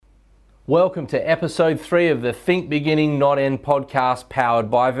Welcome to episode 3 of the Think Beginning Not End podcast powered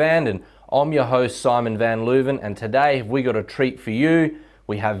by Vanden. I'm your host Simon Van Leuven, and today we got a treat for you.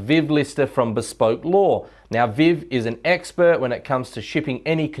 We have Viv Lister from Bespoke Law. Now Viv is an expert when it comes to shipping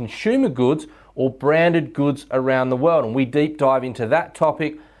any consumer goods or branded goods around the world, and we deep dive into that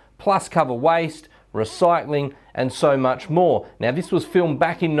topic, plus cover waste, recycling, and so much more. Now, this was filmed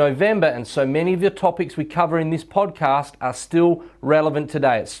back in November, and so many of the topics we cover in this podcast are still relevant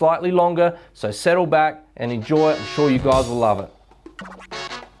today. It's slightly longer, so settle back and enjoy it. I'm sure you guys will love it.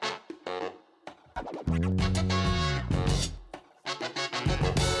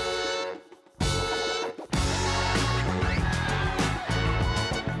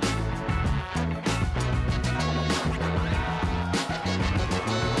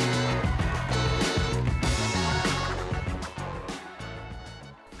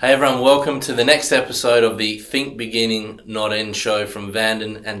 Hey everyone, welcome to the next episode of the Think Beginning Not End show from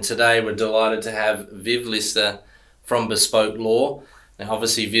Vanden, and today we're delighted to have Viv Lister from Bespoke Law. Now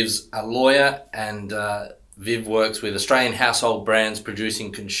obviously Viv's a lawyer, and Viv works with Australian household brands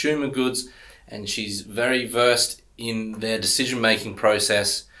producing consumer goods, and she's very versed in their decision-making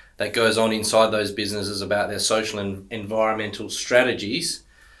process that goes on inside those businesses about their social and environmental strategies,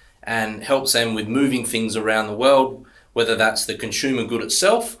 and helps them with moving things around the world, whether that's the consumer good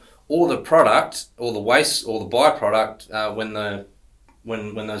itself or the product or the waste or the byproduct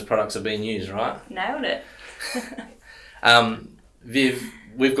when those products are being used, right? Nailed it. Viv,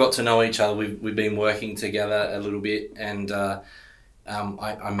 we've got to know each other. We've been working together a little bit, and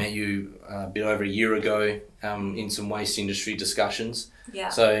I met you a bit over a year ago in some waste industry discussions. Yeah.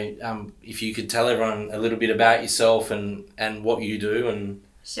 So if you could tell everyone a little bit about yourself and what you do. And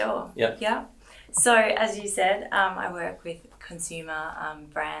Sure. Yeah. Yeah. So as you said, I work with consumer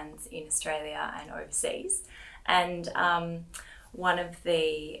brands in Australia and overseas, and one of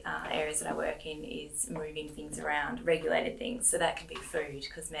the areas that I work in is moving things around, regulated things. So that can be food,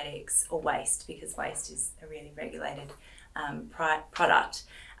 cosmetics, or waste, because waste is a really regulated product.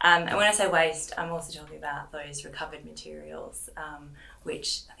 And when I say waste, I'm also talking about those recovered materials,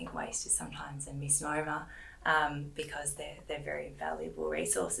 which I think waste is sometimes a misnomer. Because they're very valuable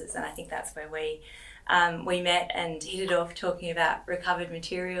resources, and I think that's where we met and hit it off, talking about recovered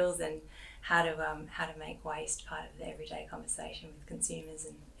materials and how to make waste part of the everyday conversation with consumers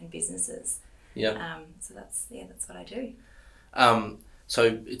and businesses. yeah. So that's what I do.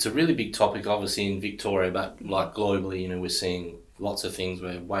 So it's a really big topic, obviously, in Victoria, but like globally, we're seeing lots of things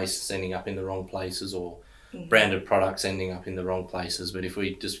where waste is ending up in the wrong places, or branded products ending up in the wrong places. But if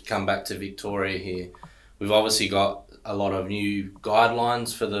we just come back to Victoria here, we've obviously got a lot of new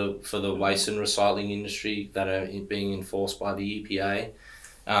guidelines for the waste and recycling industry that are being enforced by the EPA.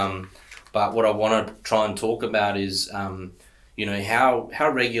 But what I want to try and talk about is, how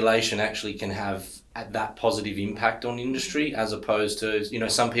regulation actually can have that positive impact on industry, as opposed to,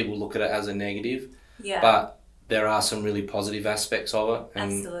 some people look at it as a negative. Yeah. But there are some really positive aspects of it.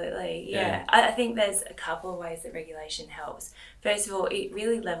 Absolutely, yeah. I think there's a couple of ways that regulation helps. First of all, it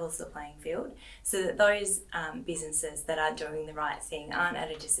really levels the playing field so that those businesses that are doing the right thing aren't at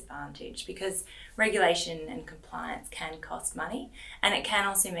a disadvantage, because regulation and compliance can cost money, and it can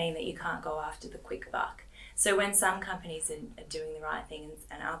also mean that you can't go after the quick buck. So when some companies are doing the right thing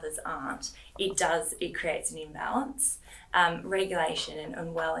and others aren't, it creates an imbalance. Regulation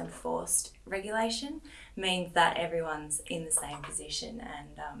and well-enforced regulation means that everyone's in the same position,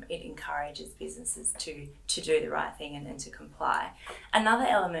 and it encourages businesses to do the right thing and to comply. Another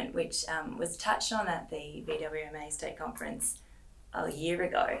element which was touched on at the BWMA State Conference a year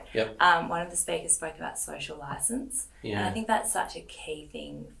ago, one of the speakers spoke about social license. Yeah. And I think that's such a key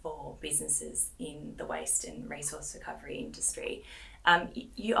thing for businesses in the waste and resource recovery industry.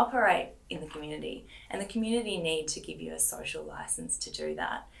 You operate in the community, and the community need to give you a social license to do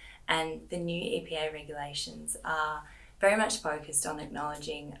that. And the new EPA regulations are very much focused on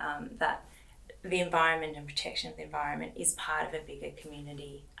acknowledging that the environment and protection of the environment is part of a bigger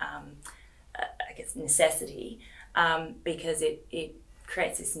community, necessity, because it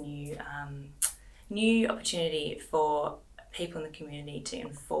creates this new opportunity for people in the community to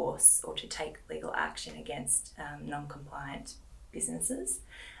enforce or to take legal action against non-compliant businesses.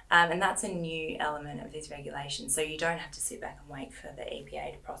 And that's a new element of these regulations. So you don't have to sit back and wait for the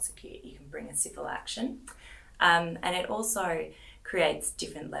EPA to prosecute. You can bring a civil action. And it also creates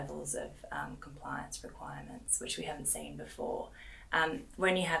different levels of compliance requirements, which we haven't seen before.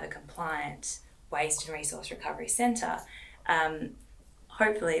 When you have a compliant waste and resource recovery centre,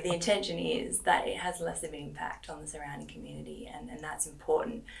 hopefully the intention is that it has less of an impact on the surrounding community, and that's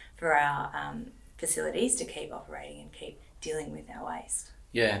important for our facilities to keep operating and keep dealing with our waste.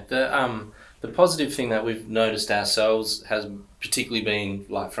 Yeah, the positive thing that we've noticed ourselves has particularly been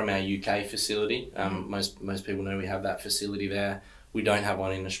like from our UK facility. Most people know we have that facility there. We don't have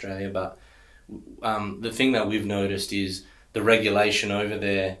one in Australia, but the thing that we've noticed is the regulation over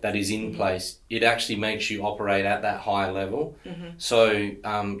there that is in place. It actually makes you operate at that high level. So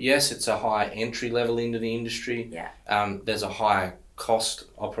yes, it's a high entry level into the industry. Yeah. There's a higher cost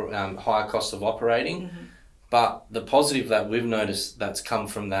of operating. But the positive that we've noticed that's come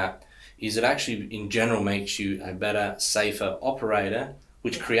from that is it actually in general makes you a better, safer operator,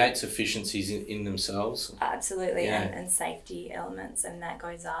 which creates efficiencies in themselves. Absolutely, and safety elements, and that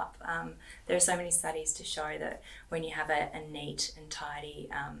goes up. There are so many studies to show that when you have a neat and tidy,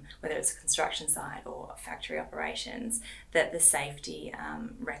 whether it's a construction site or factory operations, that the safety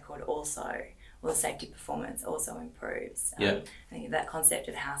record also, or the safety performance also improves. I think that concept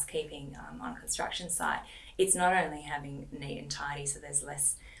of housekeeping on a construction site, it's not only having neat and tidy so there's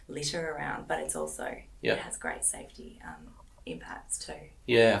less litter around, but it's also, it has great safety impacts too.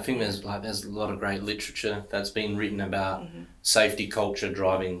 Yeah, I think there's a lot of great literature that's been written about safety culture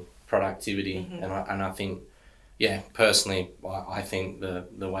driving productivity, and I think, personally, I think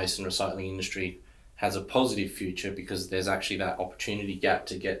the waste and recycling industry has a positive future because there's actually that opportunity gap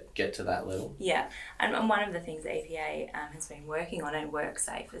to get to that level. Yeah, and one of the things the EPA has been working on, and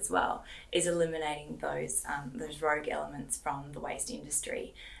WorkSafe as well, is eliminating those rogue elements from the waste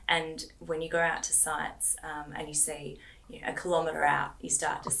industry. And when you go out to sites and you see, a kilometre out, you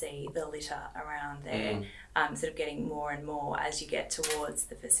start to see the litter around there, sort of getting more and more as you get towards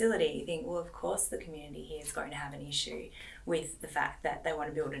the facility. You think, well, of course the community here is going to have an issue with the fact that they want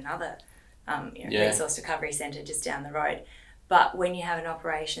to build another resource recovery centre just down the road. But when you have an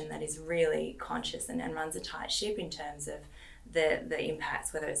operation that is really conscious and runs a tight ship in terms of the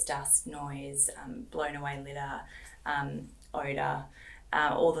impacts, whether it's dust, noise, blown away litter, odour,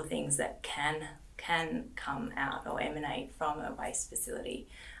 all the things that can come out or emanate from a waste facility.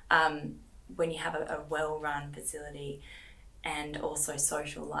 When you have a well-run facility and also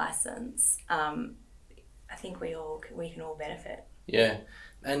social licence, I think we can all benefit. Yeah.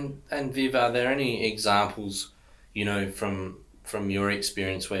 And Viv, are there any examples, from your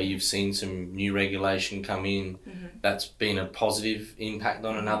experience where you've seen some new regulation come in that's been a positive impact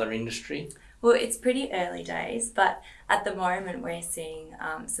on another industry? Well, it's pretty early days, but at the moment we're seeing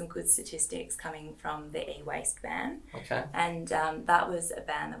some good statistics coming from the e-waste ban. Okay. And that was a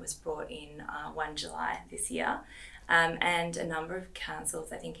ban that was brought in 1 July this year. And a number of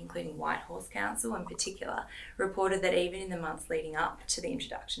councils, I think including Whitehorse Council in particular, reported that even in the months leading up to the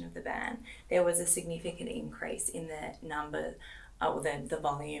introduction of the ban, there was a significant increase in the number, or the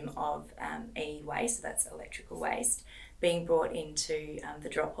volume of e-waste, so that's electrical waste, being brought into the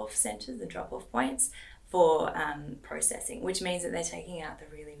drop-off centres, the drop-off points, for processing, which means that they're taking out the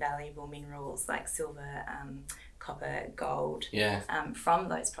really valuable minerals like silver, copper, gold from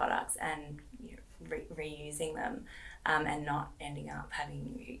those products and reusing them, and not ending up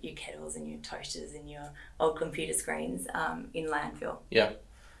having your kettles and your toasters and your old computer screens in landfill. Yeah.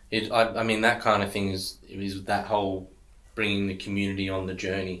 I mean, that kind of thing is that whole bringing the community on the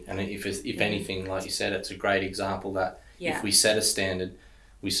journey. And if anything, like you said, it's a great example that if we set a standard,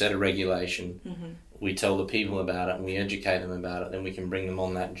 we set a regulation, we tell the people about it and we educate them about it, then we can bring them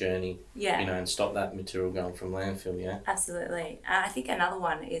on that journey, and stop that material going from landfill, Absolutely. I think another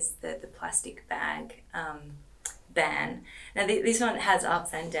one is the plastic bag ban. Now, this one has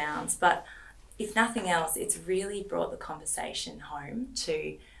ups and downs, but if nothing else, it's really brought the conversation home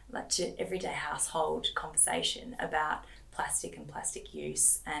to everyday household conversation about plastic and plastic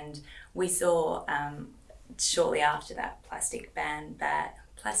use. And we saw shortly after that plastic bag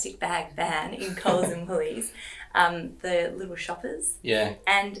ban in Coles and Woolies, the little shoppers. Yeah.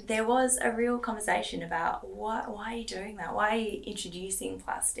 And there was a real conversation about why are you doing that? Why are you introducing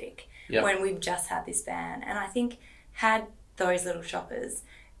plastic when we've just had this ban? And I think had those little shoppers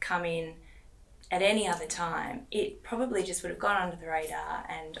come in at any other time, it probably just would have gone under the radar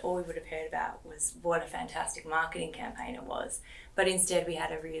and all we would have heard about was what a fantastic marketing campaign it was. But instead we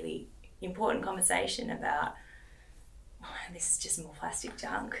had a really important conversation about this is just more plastic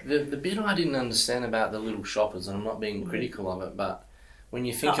junk. The bit I didn't understand about the little shoppers, and I'm not being critical of it, but when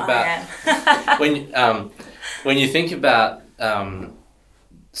you think about when you think about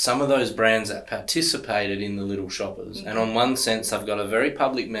some of those brands that participated in the little shoppers, and on one sense they've got a very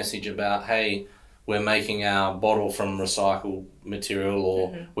public message about, hey, we're making our bottle from recycled material,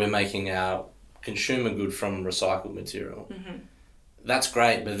 or we're making our consumer good from recycled material. That's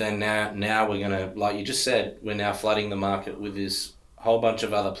great, but then now we're going to, like you just said, we're now flooding the market with this whole bunch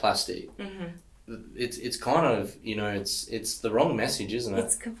of other plastic. it's kind of, it's the wrong message, isn't it?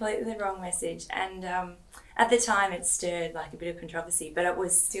 It's completely the wrong message. And at the time it stirred like a bit of controversy, but it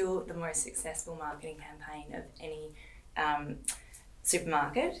was still the most successful marketing campaign of any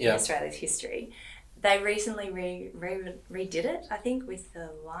supermarket in Australia's history. They recently redid it, I think, with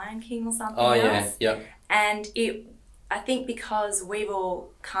the Lion King or something else. Yeah. And I think because we've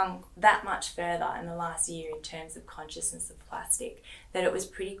all come that much further in the last year in terms of consciousness of plastic, that it was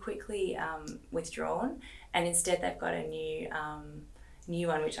pretty quickly withdrawn, and instead they've got a new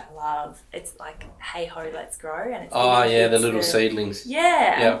one which I love. It's like Hey Ho Let's Grow, and it's the little seedlings.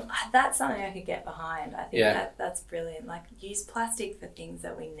 Yeah, that's something I could get behind. I think that's brilliant. Like, use plastic for things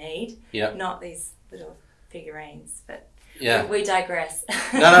that we need, not these little figurines. But we digress.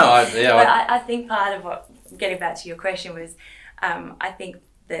 I think part of what, getting back to your question, was I think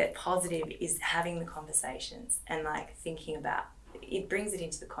the positive is having the conversations and like thinking about it, brings it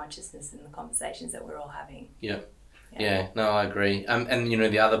into the consciousness and the conversations that we're all having. Yeah, no, I agree. And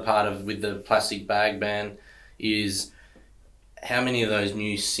the other part with the plastic bag ban is how many of those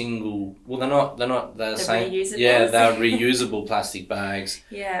new they're reusable. Yeah, they're reusable plastic bags.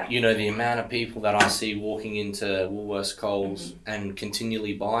 Yeah. The amount of people that I see walking into Woolworths, Coles and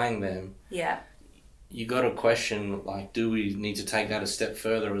continually buying them. Yeah. You got to question, like, do we need to take that a step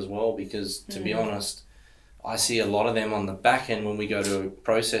further as well? Because to be honest, I see a lot of them on the back end when we go to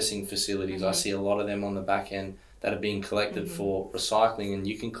processing facilities. I see a lot of them on the back end that are being collected for recycling, and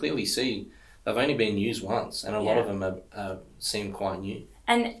you can clearly see they've only been used once, and a lot of them seem quite new.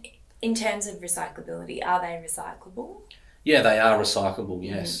 And in terms of recyclability, are they recyclable? Yeah, they are recyclable,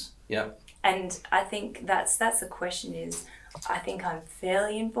 yes. Yeah. And I think that's the question is, I think I'm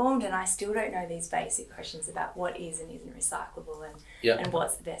fairly informed, and I still don't know these basic questions about what is and isn't recyclable and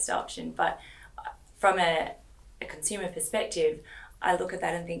what's the best option. But from a consumer perspective, I look at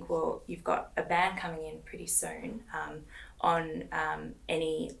that and think, well, you've got a ban coming in pretty soon on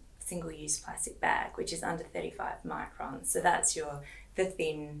any single-use plastic bag, which is under 35 microns. So that's the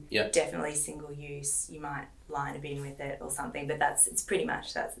thin, definitely single-use. You might line a bin with it or something, but that's its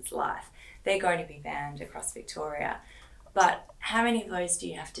life. They're going to be banned across Victoria. But how many of those do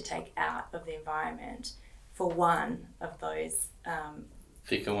you have to take out of the environment for one of those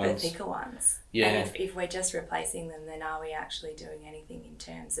thicker ones? The thicker ones. Yeah. And if we're just replacing them, then are we actually doing anything in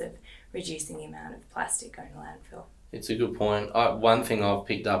terms of reducing the amount of plastic going to landfill? It's a good point. One thing I've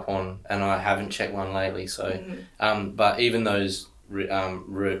picked up on, and I haven't checked one lately, but even those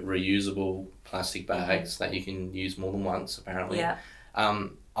reusable plastic bags that you can use more than once, apparently,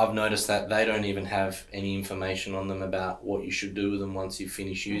 I've noticed that they don't even have any information on them about what you should do with them once you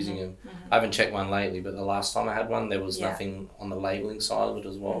finish using them. I haven't checked one lately, but the last time I had one, there was nothing on the labelling side of it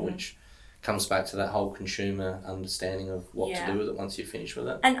as well, which comes back to that whole consumer understanding of what to do with it once you finish with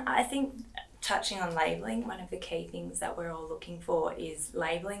it. And I think, touching on labelling, one of the key things that we're all looking for is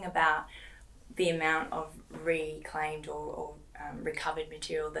labelling about the amount of reclaimed or recovered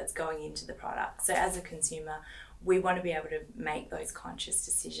material that's going into the product. So as a consumer, we want to be able to make those conscious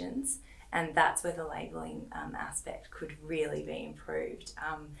decisions, and that's where the labelling aspect could really be improved.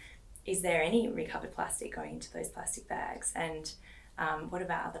 Is there any recovered plastic going into those plastic bags? And what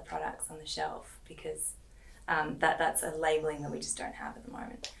about other products on the shelf? Because that's a labelling that we just don't have at the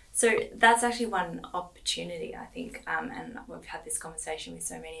moment. So that's actually one opportunity, I think, and we've had this conversation with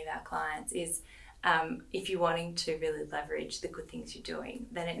so many of our clients, is if you're wanting to really leverage the good things you're doing,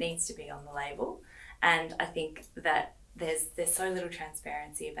 then it needs to be on the label. And I think that there's so little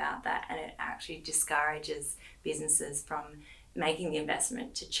transparency about that, and it actually discourages businesses from making the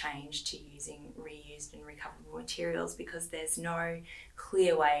investment to change to using reused and recoverable materials, because there's no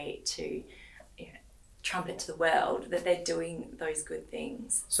clear way to trumpet to the world that they're doing those good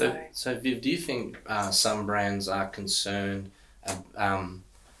things. So Viv, do you think some brands are concerned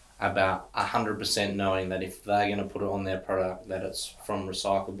about 100% knowing that if they're going to put it on their product that it's from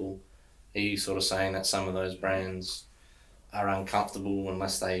recyclable? Are you sort of saying that some of those brands are uncomfortable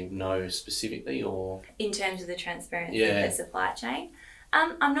unless they know specifically, or in terms of the transparency of their supply chain?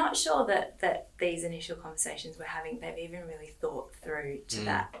 I'm not sure that these initial conversations we're having, they've even really thought through to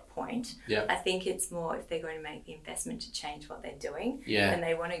that point. I think it's more if they're going to make the investment to change what they're doing, and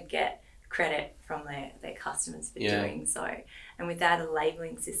they want to get credit from their customers for doing so. And without a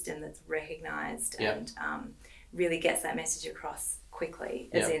labelling system that's recognised and really gets that message across quickly,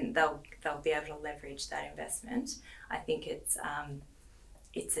 as in they'll be able to leverage that investment, I think it's a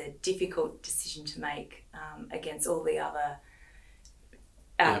difficult decision to make against all the other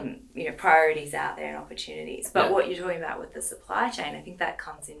priorities out there and opportunities. But what you're talking about with the supply chain, I think that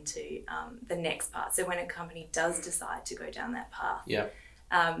comes into the next part. So when a company does decide to go down that path,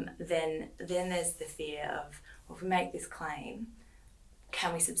 then there's the fear of, well, if we make this claim,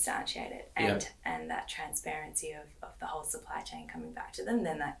 can we substantiate it? And that transparency of the whole supply chain coming back to them,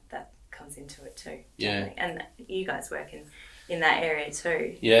 then that comes into it too. Yeah. And you guys work in that area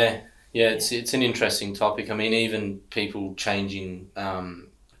too. Yeah. It's an interesting topic. I mean, even people changing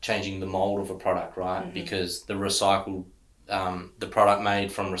the mold of a product, right? Mm-hmm. Because the product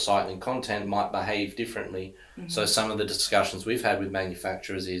made from recycling content might behave differently. Mm-hmm. So some of the discussions we've had with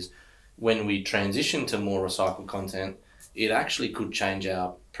manufacturers is when we transition to more recycled content, it actually could change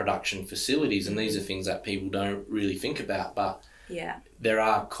our production facilities. And these are things that people don't really think about, but there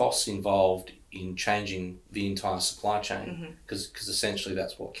are costs involved in changing the entire supply chain, because essentially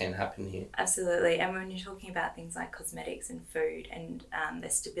that's what can happen here. Absolutely. And when you're talking about things like cosmetics and food and the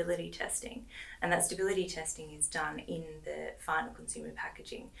stability testing, and that stability testing is done in the final consumer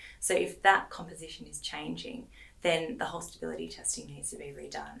packaging. So if that composition is changing, then the whole stability testing needs to be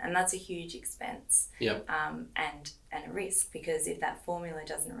redone. And that's a huge expense and a risk, because if that formula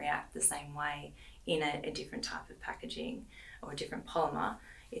doesn't react the same way in a different type of packaging or a different polymer,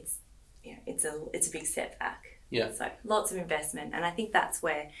 it's a big setback. Yeah. So lots of investment, and I think that's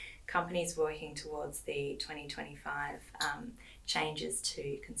where companies working towards the 2025 changes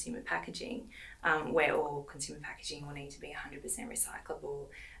to consumer packaging, where all consumer packaging will need to be 100% recyclable,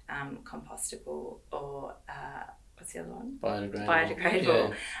 compostable, or what's the other one?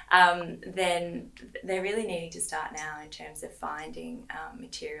 Biodegradable. Then they're really needing to start now in terms of finding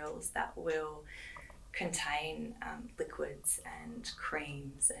materials that will contain liquids and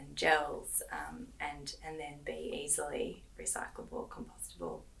creams and gels, and then be easily recyclable,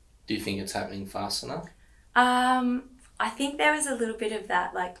 compostable. Do you think it's happening fast enough? I think there was a little bit of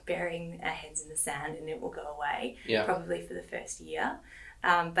that, like burying our heads in the sand and it will go away, probably for the first year.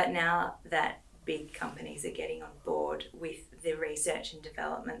 But now that big companies are getting on board with the research and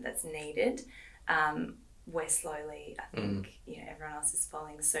development that's needed, we're slowly, I think, everyone else is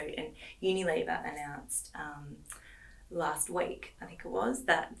following suit. And Unilever announced last week, I think it was,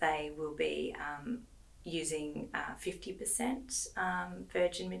 that they will be using 50%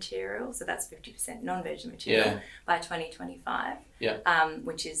 virgin material, so that's 50% non-virgin material by 2025,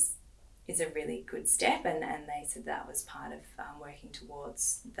 which is a really good step, and they said that was part of working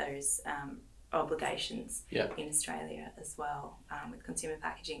towards those obligations in Australia as well, with consumer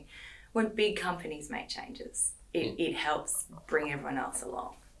packaging. When big companies make changes, it helps bring everyone else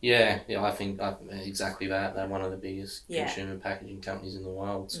along. Yeah, I think exactly that. They're one of the biggest consumer packaging companies in the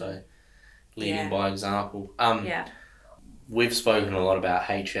world, so leading by example. We've spoken a lot about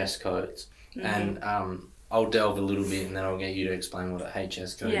HS codes, and I'll delve a little bit and then I'll get you to explain what a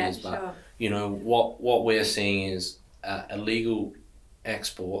HS code is. But what we're seeing is illegal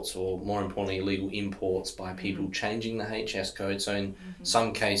exports, or more importantly illegal imports by people changing the HS code. So in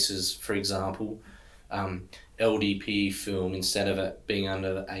some cases, for example, LDPE film, instead of it being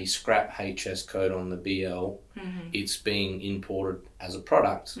under a scrap HS code on the BL, it's being imported as a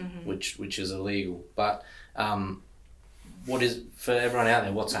product, which is illegal. But what is, for everyone out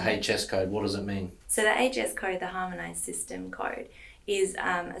there, what's a HS code? What does it mean? So the HS code, the Harmonised System Code, is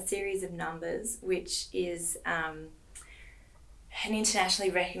a series of numbers which is an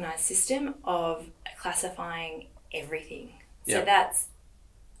internationally recognised system of classifying everything. So that's,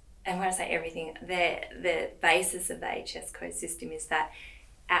 and when I say everything, the basis of the HS code system is that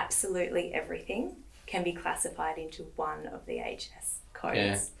absolutely everything can be classified into one of the HS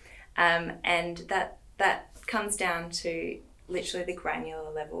codes. And that comes down to literally the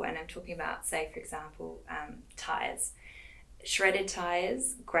granular level, and I'm talking about, say, for example, tyres. Shredded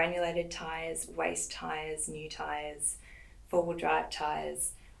tyres, granulated tyres, waste tyres, new tyres, four-wheel drive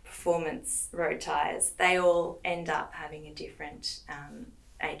tyres, performance road tyres, they all end up having a different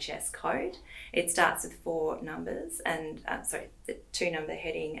HS code. It starts with 4 numbers, and the 2-number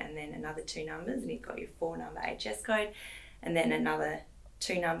heading and then another 2 numbers, and you've got your 4-number HS code, and then another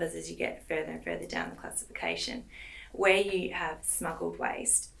 2 numbers as you get further and further down the classification. Where you have smuggled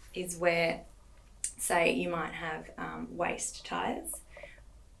waste is where, say, you might have waste tyres.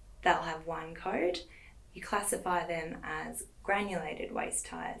 They'll have 1 code. You classify them as granulated waste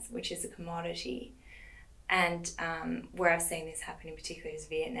tyres, which is a commodity. And where I've seen this happen in particular is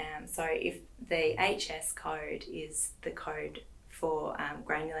Vietnam. So if the HS code is the code for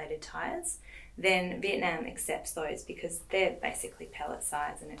granulated tyres, then Vietnam accepts those because they're basically pellet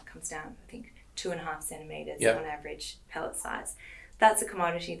size, and it comes down, I think, 2.5 centimetres on average pellet size. That's a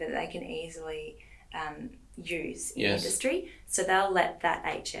commodity that they can easily use in industry. So they'll let that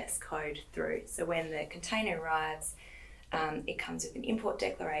HS code through. So when the container arrives, it comes with an import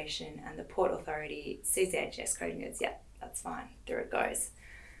declaration, and the port authority sees the HS code and goes, that's fine, through it goes.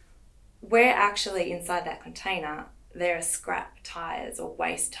 where actually inside that container there are scrap tyres or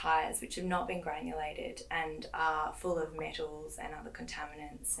waste tyres which have not been granulated and are full of metals and other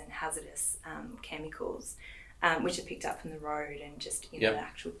contaminants and hazardous chemicals, which are picked up from the road and just in the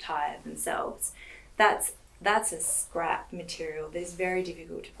actual tyre themselves. That's a scrap material that is very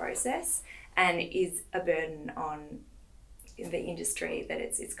difficult to process and is a burden on the industry that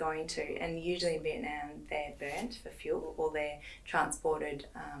it's going to. And usually in Vietnam they're burnt for fuel, or they're transported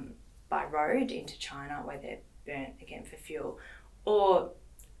by road into China where they're burnt again for fuel, or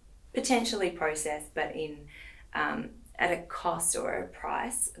potentially processed but in at a cost or a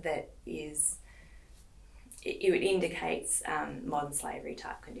price that is, it indicates modern slavery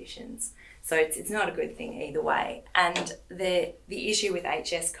type conditions. So it's not a good thing either way. And the issue with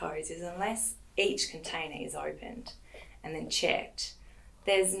HS codes is unless each container is opened and then checked,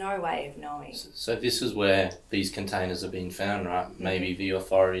 there's no way of knowing. So this is where these containers are being found, right? Maybe the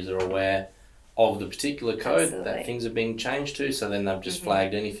authorities are aware of the particular code that things are being changed to, so then they've just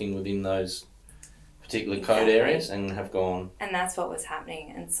flagged anything within those particular code areas and have gone. And that's what was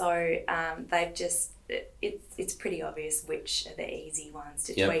happening. And so they've just, it's pretty obvious which are the easy ones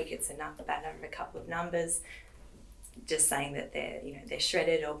to tweak. It's a couple of numbers, just saying that they're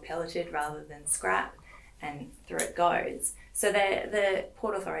shredded or pelleted rather than scrap, and through it goes. So the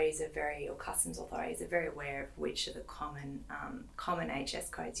port authorities or customs authorities are very aware of which are the common HS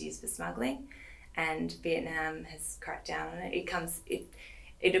codes used for smuggling, and Vietnam has cracked down on it.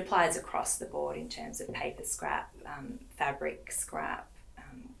 It applies across the board in terms of paper scrap, fabric scrap,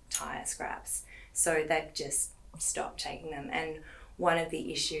 tyre scraps. So they've just stopped taking them. And one of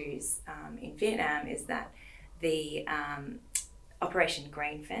the issues in Vietnam is that the Operation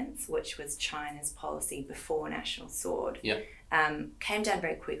Green Fence, which was China's policy before National Sword, came down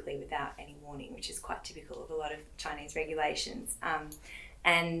very quickly without any warning, which is quite typical of a lot of Chinese regulations.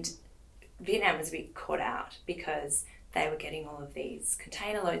 And Vietnam was a bit caught out because they were getting all of these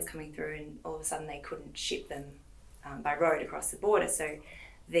container loads coming through, and all of a sudden they couldn't ship them by road across the border. So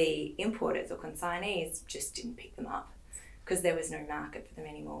the importers or consignees just didn't pick them up because there was no market for them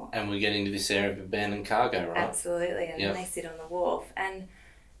anymore. And we're getting to this area of abandoned cargo, right? Absolutely, and then they sit on the wharf. And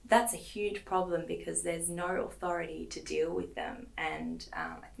that's a huge problem because there's no authority to deal with them. And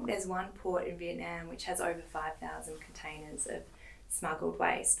I think there's one port in Vietnam which has over 5,000 containers of smuggled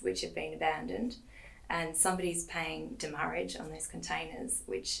waste which have been abandoned. And somebody's paying demurrage on those containers,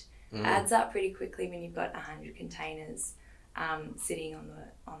 which adds up pretty quickly when you've got 100 containers sitting on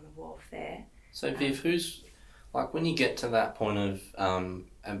the wharf there. So Viv, who's, like, when you get to that point of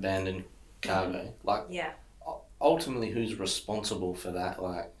abandoned cargo, ultimately who's responsible for that?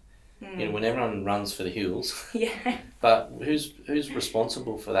 Like, when everyone runs for the hills, but who's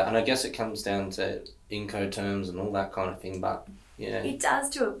responsible for that? And I guess it comes down to Incoterms and all that kind of thing, but it does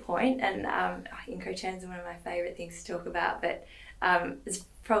to a point, and Incoterms are one of my favourite things to talk about, but it's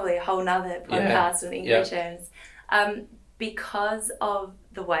probably a whole nother podcast on Incoterms. Because of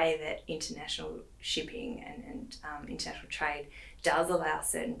the way that international shipping and international trade does allow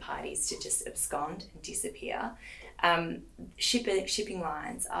certain parties to just abscond and disappear, shipping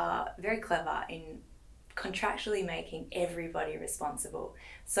lines are very clever in contractually making everybody responsible.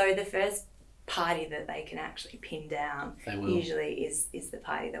 So the first party that they can actually pin down usually is the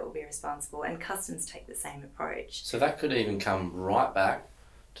party that will be responsible, and customs take the same approach. So that could even come right back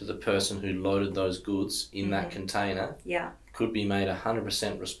to the person who loaded those goods in that container. Could be made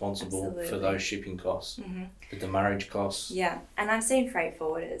 100% responsible for those shipping costs, the demurrage costs. And I've seen freight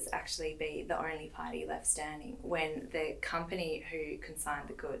forwarders actually be the only party left standing when the company who consigned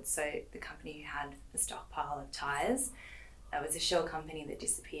the goods, so the company who had the stockpile of tyres, that was a shell company that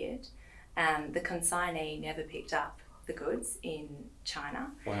disappeared. The consignee never picked up the goods in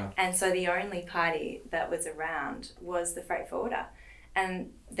China. Wow. And so the only party that was around was the freight forwarder.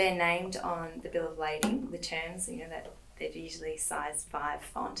 And they're named on the bill of lading, the terms, that they're usually size 5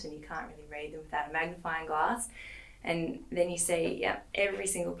 font, and you can't really read them without a magnifying glass. And then you see every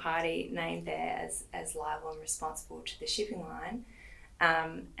single party named there as liable and responsible to the shipping line,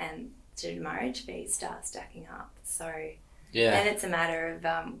 and the demurrage fees start stacking up. So then it's a matter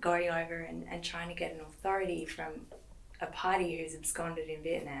of going over and trying to get an authority from a party who's absconded in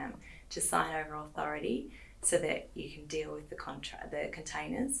Vietnam to sign over authority so that you can deal with the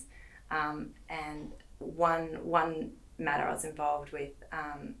containers. And one matter I was involved with,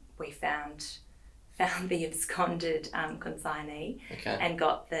 we found the absconded consignee and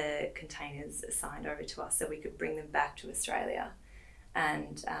got the containers assigned over to us so we could bring them back to Australia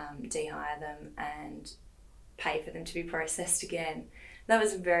and de-hire them and pay for them to be processed again. That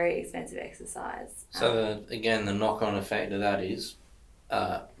was a very expensive exercise. So the knock-on effect of that is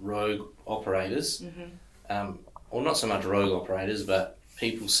rogue operators, or not so much rogue operators, but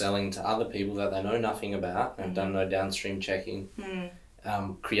people selling to other people that they know nothing about and have done no downstream checking,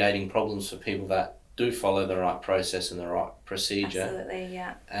 creating problems for people that do follow the right process and the right procedure. Absolutely,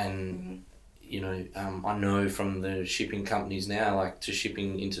 yeah. And you know, I know from the shipping companies now, like to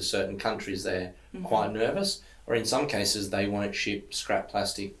shipping into certain countries, they're quite nervous, or in some cases they won't ship scrap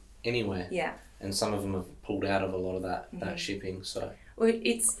plastic anywhere. Yeah. And some of them have pulled out of a lot of that shipping. So well,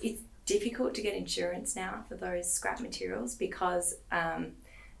 it's difficult to get insurance now for those scrap materials because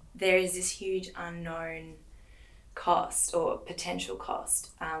there is this huge unknown cost or potential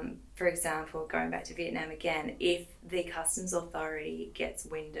cost. For example, going back to Vietnam again, if the customs authority gets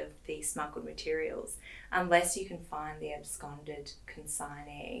wind of the smuggled materials, unless you can find the absconded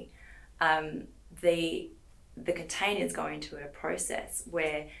consignee, the containers go into a process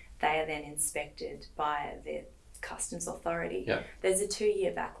where they are then inspected by the customs authority. Yeah. There's a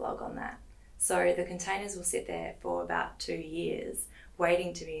 2-year backlog on that. So the containers will sit there for about 2 years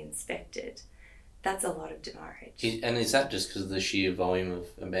waiting to be inspected. That's a lot of demurrage. And is that just because of the sheer volume of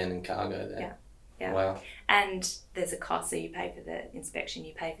abandoned cargo there? Yeah. Yeah. Wow. And there's a cost, so you pay for the inspection,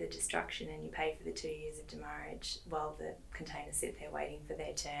 you pay for the destruction, and you pay for the 2 years of demurrage while the containers sit there waiting for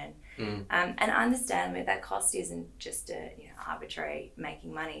their turn. And I understand that cost isn't just a arbitrary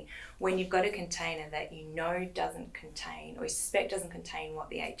making money. When you've got a container that you know doesn't contain, or you suspect doesn't contain what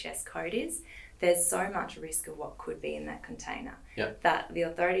the HS code is, there's so much risk of what could be in that container that the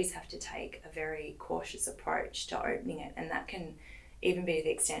authorities have to take a very cautious approach to opening it, and that can even be to the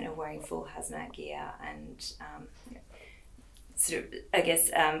extent of wearing full hazmat gear and sort of, I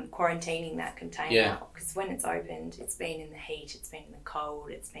guess, quarantining that container. Because when it's opened, it's been in the heat, it's been in the cold,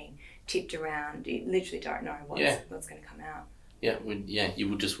 it's been tipped around. You literally don't know what's going to come out. You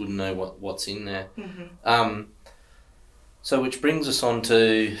wouldn't know what's in there. So which brings us on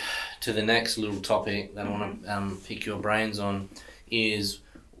to the next little topic that I want to pick your brains on is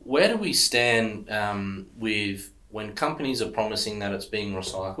where do we stand with when companies are promising that it's being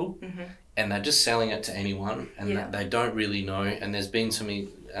recycled and they're just selling it to anyone and that they don't really know, and there's been some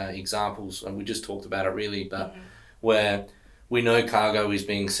examples, and we just talked about it really, but where we know cargo is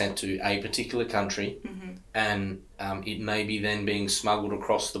being sent to a particular country and it may be then being smuggled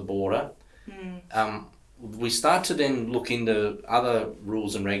across the border. We start to then look into other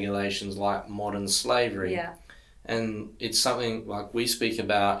rules and regulations like modern slavery. Yeah. And it's something like we speak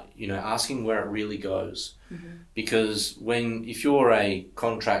about, asking where it really goes. Because if you're a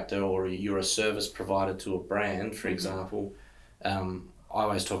contractor or you're a service provider to a brand, for example, I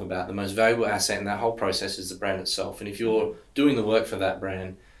always talk about the most valuable asset in that whole process is the brand itself. And if you're doing the work for that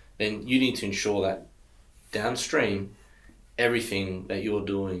brand, then you need to ensure that downstream, everything that you're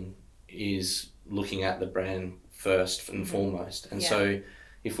doing is looking at the brand first and foremost. And so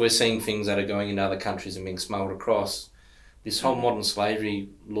if we're seeing things that are going into other countries and being smuggled across, this whole modern slavery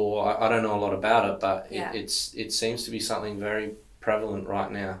law, I don't know a lot about it, but it seems to be something very prevalent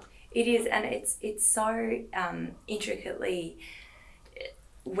right now. It is, and it's so intricately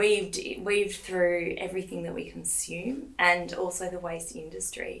weaved through everything that we consume and also the waste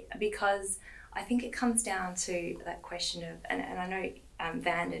industry, because I think it comes down to that question of, and I know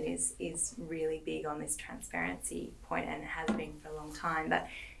Vanden is really big on this transparency point and has been for a long time, but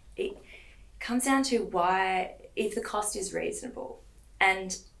it comes down to why, if the cost is reasonable,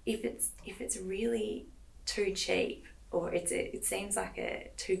 and if it's really too cheap, or it seems like a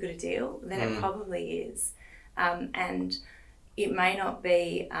too good a deal, then it probably is, and it may not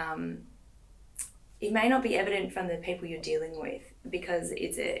be evident from the people you're dealing with, because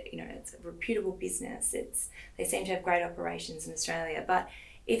it's a reputable business. They seem to have great operations in Australia, but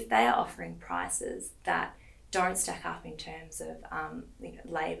if they are offering prices that don't stack up in terms of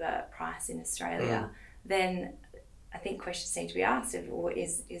labour price in Australia, then I think questions need to be asked of, well,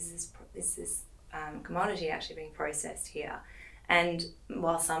 is this commodity actually being processed here? And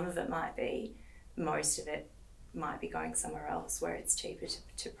while some of it might be, most of it might be going somewhere else where it's cheaper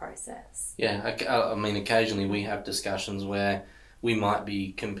to process. Yeah, I mean, occasionally we have discussions where we might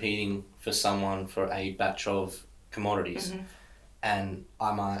be competing for someone for a batch of commodities, and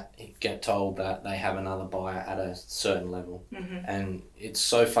I might get told that they have another buyer at a certain level, and it's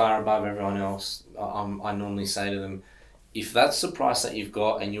so far above everyone else. I normally say to them, if that's the price that you've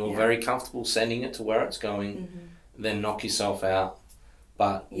got and you're very comfortable sending it to where it's going, then knock yourself out.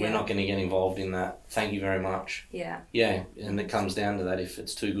 But we're not going to get involved in that. Thank you very much. Yeah, and it comes down to that. If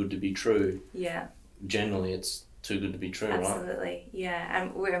it's too good to be true, generally it's too good to be true, right? Absolutely, yeah.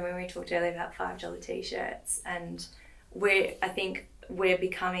 And when we talked earlier about $5 t-shirts, and I think we're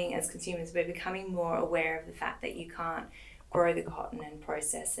becoming, as consumers, we're becoming more aware of the fact that you can't grow the cotton and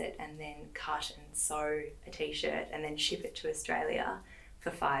process it and then cut and sew a t-shirt and then ship it to Australia for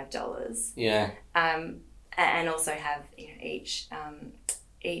 $5. Yeah. And also have, you know,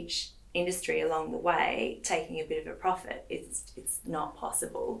 each industry along the way taking a bit of a profit. It's not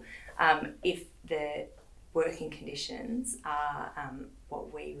possible if the working conditions are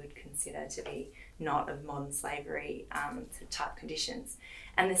what we would consider to be not of modern slavery type conditions.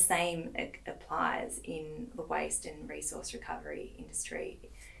 And the same applies in the waste and resource recovery industry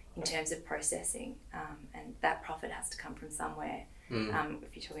in terms of processing, and that profit has to come from somewhere.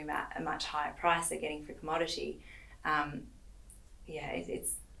 If you're talking about a much higher price they're getting for commodity,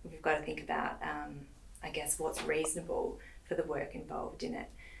 we've got to think about, I guess, what's reasonable for the work involved in it.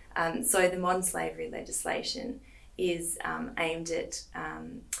 So the modern slavery legislation is aimed at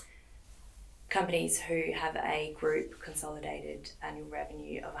companies who have a group consolidated annual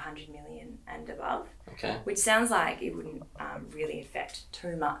revenue of 100 million and above, which sounds like it wouldn't really affect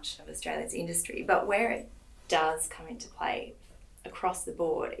too much of Australia's industry. But where it does come into play across the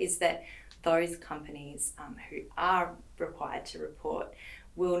board is that those companies who are required to report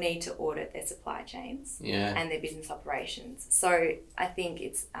will need to audit their supply chains and their business operations. So I think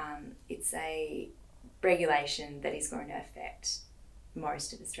it's a regulation that is going to affect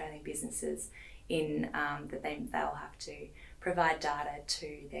most of Australian businesses in that they'll have to provide data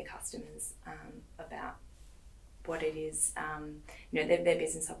to their customers about what it is, their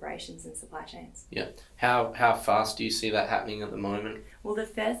business operations and supply chains. Yeah. How fast do you see that happening at the moment? Well, the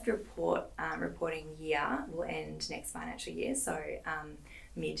first reporting year will end next financial year, so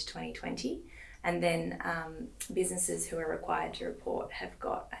mid-2020. And then businesses who are required to report have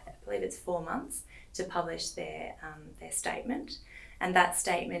got, I believe it's 4 months, to publish their statement. And that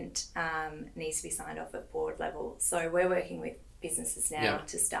statement needs to be signed off at board level. So we're working with businesses now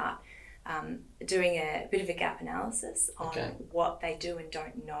to start doing a bit of a gap analysis on what they do and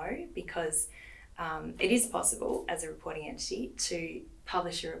don't know, because it is possible as a reporting entity to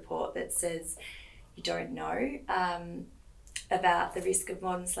publish a report that says you don't know about the risk of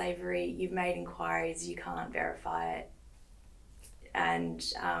modern slavery, you've made inquiries, you can't verify it,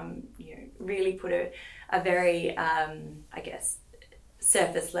 and really put a very,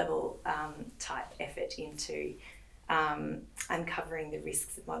 surface level type effort into uncovering the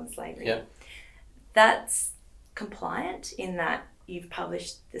risks of modern slavery. Yeah. That's compliant in that you've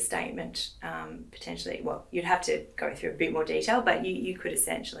published the statement potentially, well, you'd have to go through a bit more detail, but you could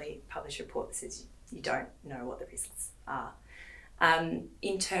essentially publish a report that says you don't know what the risks are.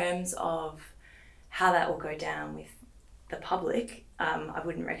 In terms of how that will go down with the public, I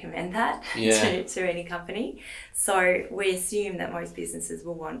wouldn't recommend that to any company. So we assume that most businesses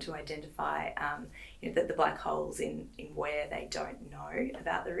will want to identify the black holes in where they don't know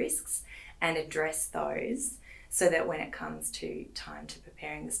about the risks and address those, so that when it comes to time to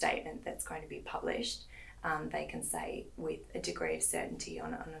preparing the statement that's going to be published, they can say with a degree of certainty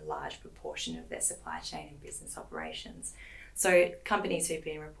on a large proportion of their supply chain and business operations. So companies who've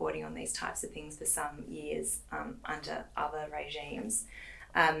been reporting on these types of things for some years under other regimes,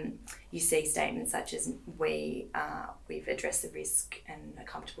 you see statements such as we've addressed the risk and are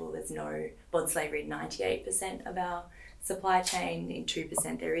comfortable there's no modern slavery in 98% of our supply chain. In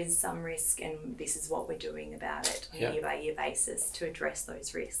 2% there is some risk, and this is what we're doing about it on a year-by-year basis to address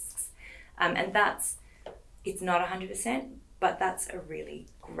those risks. And it's not 100%, but that's a really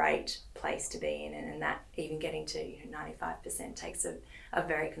great place to be in, and that even getting to 95% takes a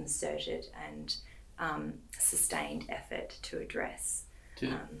very concerted and sustained effort to address.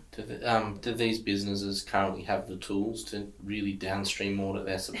 Do these businesses currently have the tools to really downstream audit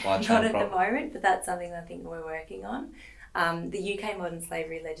their supply chain? Not at the moment, but that's something I think we're working on. The UK modern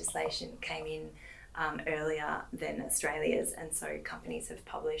slavery legislation came in earlier than Australia's, and so companies have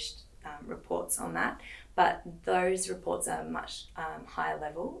published reports on that. But those reports are much higher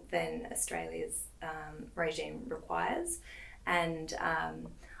level than Australia's regime requires. And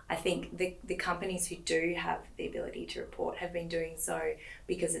I think the companies who do have the ability to report have been doing so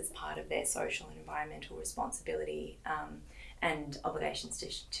because it's part of their social and environmental responsibility and obligations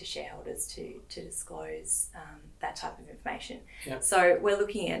to shareholders to disclose that type of information. Yep. So we're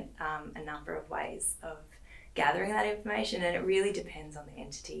looking at a number of ways of gathering that information, and it really depends on the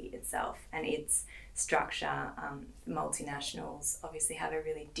entity itself and its structure. Multinationals obviously have a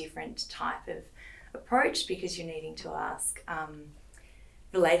really different type of approach because you're needing to ask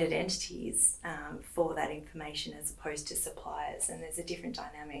related entities for that information as opposed to suppliers, and there's a different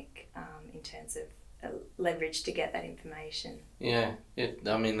dynamic in terms of leverage to get that information. Yeah,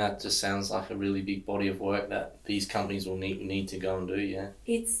 that just sounds like a really big body of work that these companies will need to go and do. Yeah,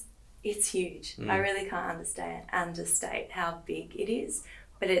 It's huge. I really can't understate how big it is,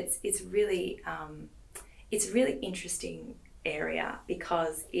 but it's really interesting area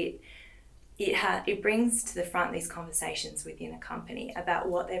because it brings to the front these conversations within a company about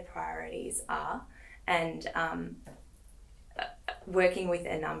what their priorities are, and working with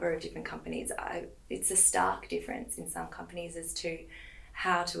a number of different companies, it's a stark difference in some companies as to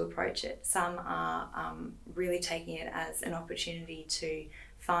how to approach it. Some are really taking it as an opportunity to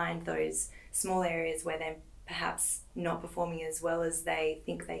find those small areas where they're perhaps not performing as well as they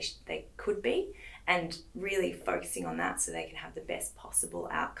think they could be, and really focusing on that so they can have the best possible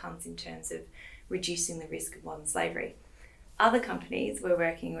outcomes in terms of reducing the risk of modern slavery. Other companies we're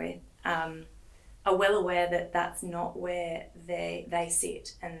working with are well aware that that's not where they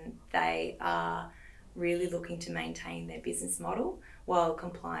sit, and they are really looking to maintain their business model while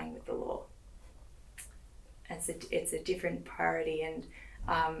complying with the law. It's a different priority, and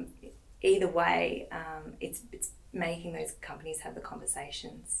either way, it's making those companies have the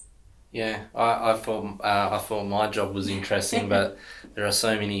conversations. Yeah, I thought my job was interesting, but there are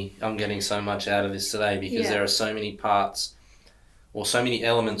so many. I'm getting so much out of this today because there are so many parts or so many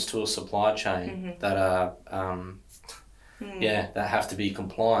elements to a supply chain that are that have to be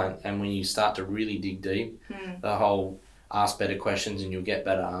compliant. And when you start to really dig deep, the whole ask better questions and you'll get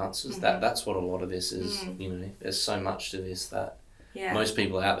better answers. That's what a lot of this is. You know, there's so much to this that most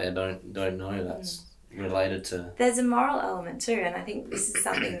people out there don't know that's related to. There's a moral element too, and I think this is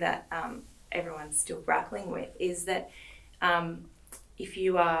something that everyone's still grappling with, is that if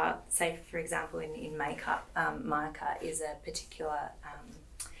you are, say for example in makeup, mica is a particular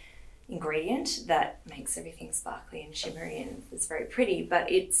ingredient that makes everything sparkly and shimmery and it's very pretty, but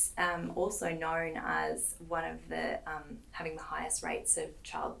it's also known as one of the having the highest rates of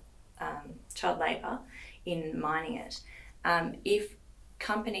child labour in mining it. If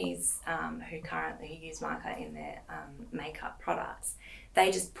companies who use mica in their makeup products,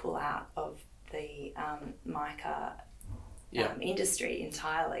 they just pull out of the mica industry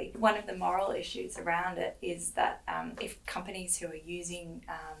entirely. One of the moral issues around it is that if companies who are using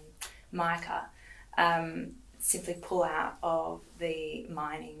mica simply pull out of the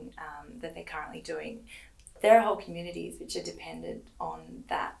mining that they're currently doing, there are whole communities which are dependent on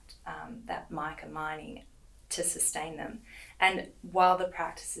that mica mining to sustain them. And while the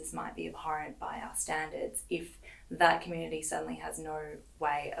practices might be abhorrent by our standards, if that community suddenly has no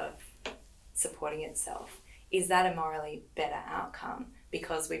way of supporting itself, is that a morally better outcome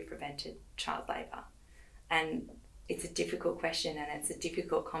because we've prevented child labour? And it's a difficult question and it's a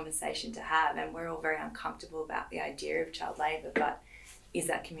difficult conversation to have, and we're all very uncomfortable about the idea of child labour, but is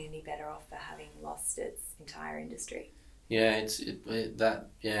that community better off for having lost its entire industry? Yeah,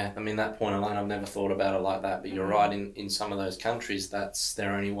 I mean, that point alone, I've never thought about it like that, but you're right, in some of those countries, that's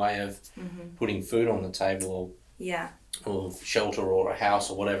their only way of putting food on the table or shelter or a house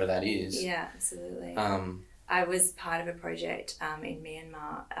or whatever that is. Yeah, absolutely. I was part of a project in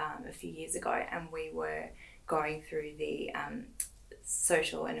Myanmar a few years ago, and we were going through the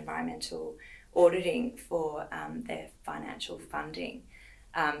social and environmental auditing for their financial funding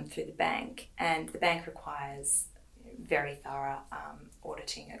through the bank, and the bank requires very thorough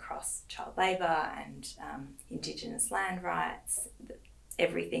auditing across child labour and Indigenous land rights,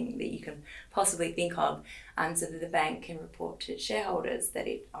 everything that you can possibly think of, so that the bank can report to shareholders that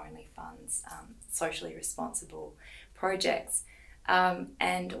it only funds socially responsible projects.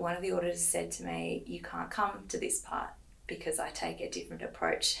 And one of the auditors said to me, "You can't come to this part because I take a different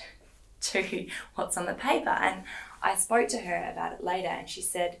approach to what's on the paper." And I spoke to her about it later, and she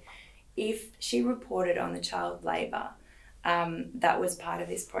said if she reported on the child labour that was part of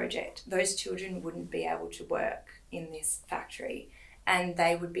this project, those children wouldn't be able to work in this factory and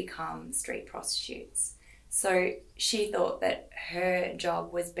they would become street prostitutes. So she thought that her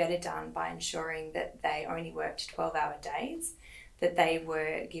job was better done by ensuring that they only worked 12-hour days, that they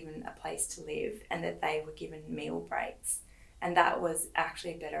were given a place to live, and that they were given meal breaks. And that was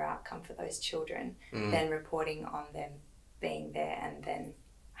actually a better outcome for those children than reporting on them being there and then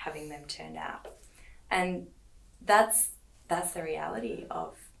having them turned out. And that's the reality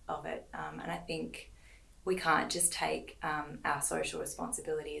of it. And I think we can't just take our social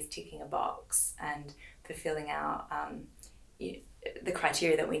responsibility as ticking a box and fulfilling our the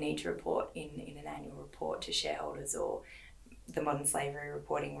criteria that we need to report in an annual report to shareholders or the modern slavery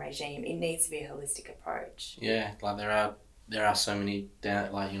reporting regime. It needs to be a holistic approach. Yeah, like there are so many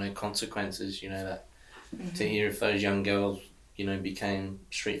consequences. That to hear if those young girls became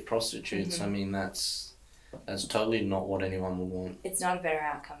street prostitutes. I mean, that's totally not what anyone would want. It's not a better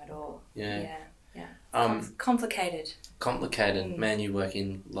outcome at all. Yeah. Complicated. Complicated. Man, you work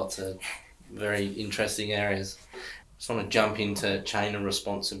in lots of very interesting areas. Just want to jump into chain of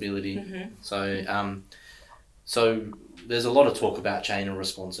responsibility. Mm-hmm. So there's a lot of talk about chain of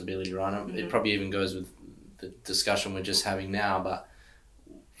responsibility, right? Mm-hmm. It probably even goes with the discussion we're just having now, but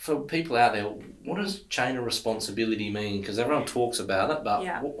for people out there, what does chain of responsibility mean? Because everyone talks about it, but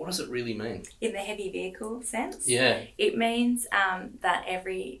what does it really mean? In the heavy vehicle sense? Yeah. It means that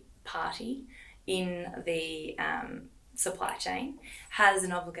every party in the supply chain has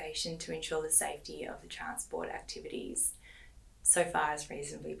an obligation to ensure the safety of the transport activities so far as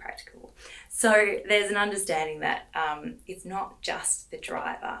reasonably practical. So there's an understanding that it's not just the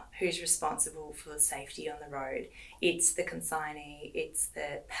driver who's responsible for safety on the road. It's the consignee, it's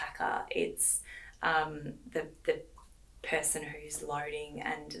the packer, it's the person who's loading,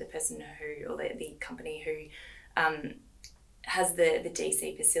 and the person who, or the company who has the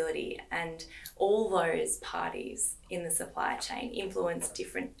DC facility. And all those parties in the supply chain influence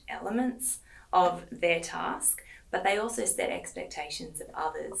different elements of their task, but they also set expectations of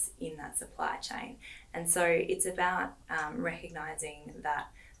others in that supply chain. And so it's about recognising that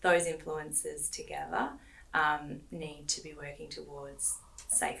those influences together need to be working towards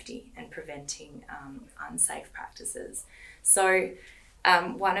safety and preventing unsafe practices. So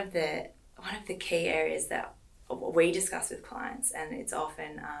one of the key areas that we discuss with clients, and it's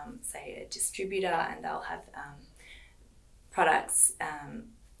often, say, a distributor, and they'll have products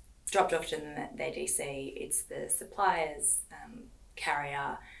dropped off to them at their DC. It's the supplier's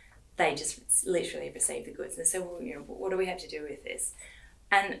carrier. They just literally receive the goods. And so, well, what do we have to do with this?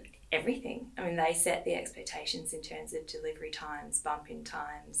 And everything. I mean, they set the expectations in terms of delivery times, bump-in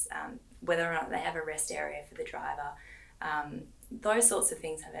times, whether or not they have a rest area for the driver. Those sorts of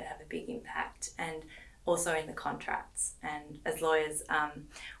things have a big impact, and also in the contracts. And as lawyers,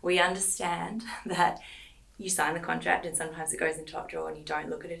 we understand that you sign the contract and sometimes it goes in top drawer and you don't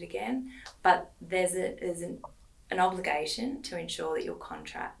look at it again. But there's an obligation to ensure that your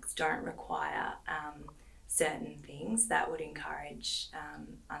contracts don't require certain things that would encourage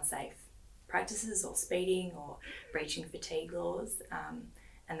unsafe practices or speeding or breaching fatigue laws.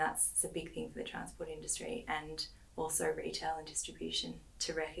 And that's a big thing for the transport industry and also retail and distribution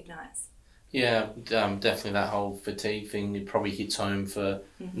to recognise. Yeah, definitely that whole fatigue thing, it probably hits home for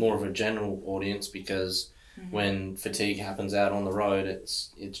more of a general audience, because when fatigue happens out on the road,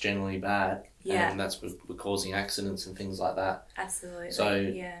 it's generally bad. Yeah. And that's we're causing accidents and things like that. Absolutely. So,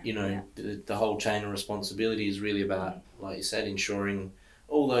 the whole chain of responsibility is really about, like you said, ensuring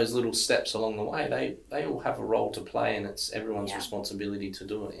all those little steps along the way, they all have a role to play, and it's everyone's responsibility to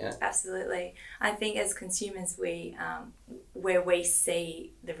do it, yeah? Absolutely. I think as consumers, we where we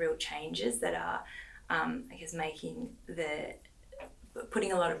see the real changes that are,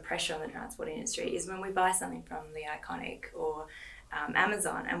 putting a lot of pressure on the transport industry is when we buy something from The Iconic or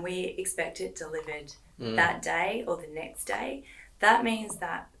Amazon and we expect it delivered that day or the next day. That means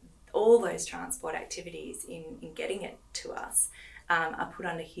that all those transport activities in getting it to us are put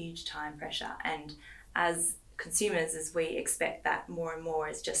under huge time pressure. And as consumers, as we expect that more and more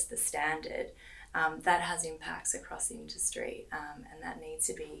as just the standard, that has impacts across the industry, and that needs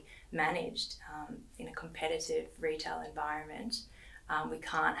to be managed in a competitive retail environment. We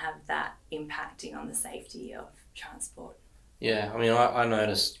can't have that impacting on the safety of transport. Yeah, I mean, I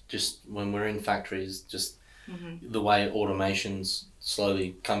noticed just when we're in factories, just the way automation's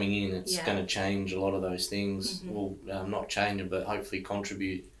slowly coming in, it's going to change a lot of those things. Well, not change it, but hopefully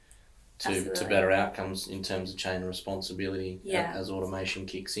contribute to better outcomes in terms of chain of responsibility as automation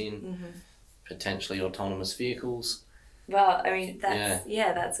kicks in. Potentially autonomous vehicles. Well, I mean,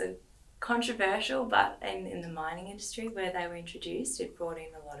 that's a controversial, but in the mining industry where they were introduced, it brought in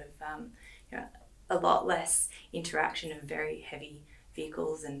a lot of a lot less interaction of very heavy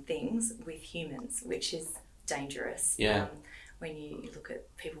vehicles and things with humans, which is dangerous. When you look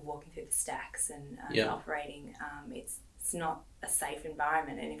at people walking through the stacks and operating, it's not a safe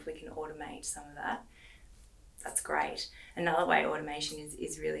environment, and if we can automate some of that, that's great. Another way automation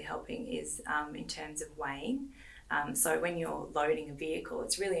is really helping is in terms of weighing. So when you're loading a vehicle,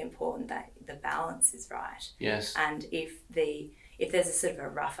 it's really important that the balance is right. Yes. And if there's a sort of a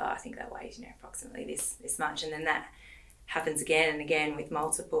rougher, I think that weighs approximately this much, and then that happens again and again with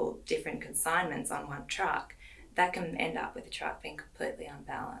multiple different consignments on one truck, that can end up with the truck being completely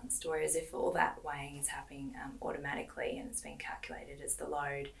unbalanced. Whereas if all that weighing is happening automatically and it's been calculated as the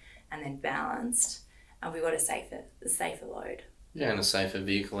load and then balanced, we've got a safer load. Yeah, and a safer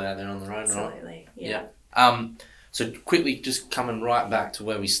vehicle out there on the road, right? Absolutely, yeah. So quickly, just coming right back to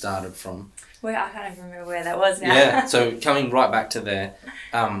where we started from. Well, I can't even remember where that was now. Yeah, so coming right back to there,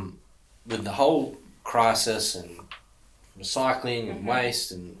 with the whole crisis and recycling and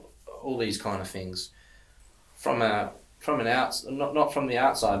waste and all these kind of things from an not from the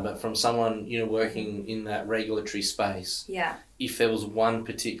outside, but from someone, you know, working in that regulatory space. Yeah. If there was one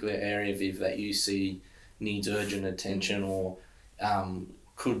particular area, Viv, that you see needs urgent attention or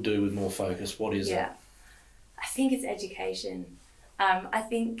could do with more focus, what is it? Yeah, I think it's education. I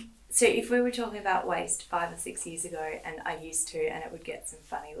think, so if we were talking about waste 5 or 6 years ago, and I used to, and it would get some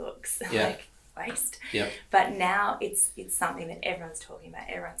funny looks, like waste. Yeah. But now it's something that everyone's talking about,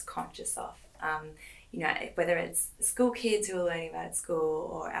 everyone's conscious of. You know, whether it's school kids who are learning about it at school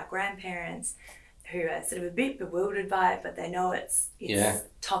or our grandparents who are sort of a bit bewildered by it, but they know it's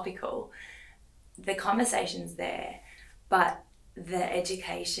topical. The conversation's there, but the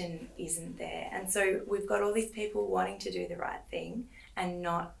education isn't there. And so we've got all these people wanting to do the right thing and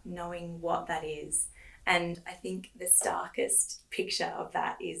not knowing what that is. And I think the starkest picture of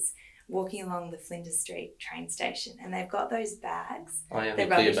that is walking along the Flinders Street train station, and they've got those bags. Oh yeah, the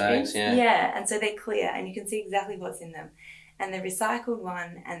clear bags, Yeah, and so they're clear and you can see exactly what's in them. And the recycled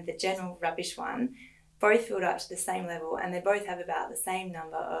one and the general rubbish one both filled up to the same level, and they both have about the same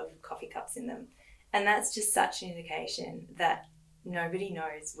number of coffee cups in them. And that's just such an indication that nobody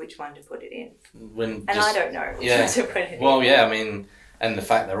knows which one to put it in. I don't know which one to put it in. Well, yeah, I mean, and the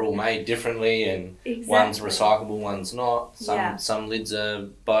fact they're all made differently, and one's recyclable, one's not. Some lids are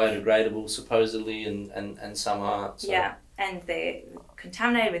biodegradable supposedly, and some aren't. So. Yeah, and they're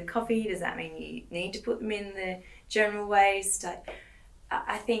contaminated with coffee. Does that mean you need to put them in the general waste?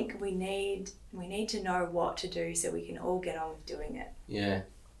 I think we need to know what to do so we can all get on with doing it. Yeah.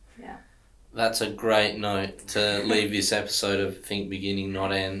 Yeah. That's a great note to leave this episode of Think Beginning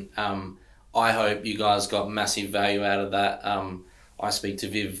Not End. I hope you guys got massive value out of that. I speak to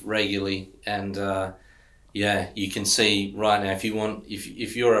Viv regularly, and you can see right now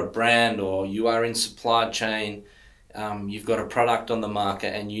if you're a brand or you are in supply chain, you've got a product on the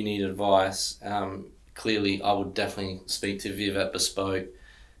market and you need advice. Clearly, I would definitely speak to Viv at Bespoke.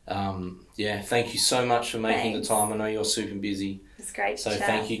 Thank you so much for making the time. I know you're super busy. It's great to chat. So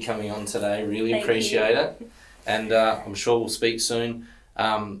thank you coming on today. Really appreciate it. And I'm sure we'll speak soon.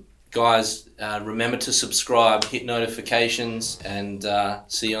 Guys, remember to subscribe, hit notifications, and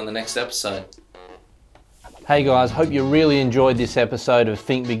see you on the next episode. Hey guys, hope you really enjoyed this episode of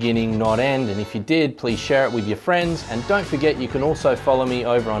Think Beginning Not End, and if you did, please share it with your friends, and don't forget you can also follow me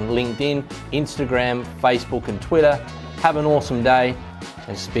over on LinkedIn, Instagram, Facebook and Twitter. Have an awesome day,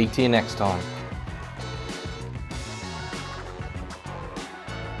 and speak to you next time.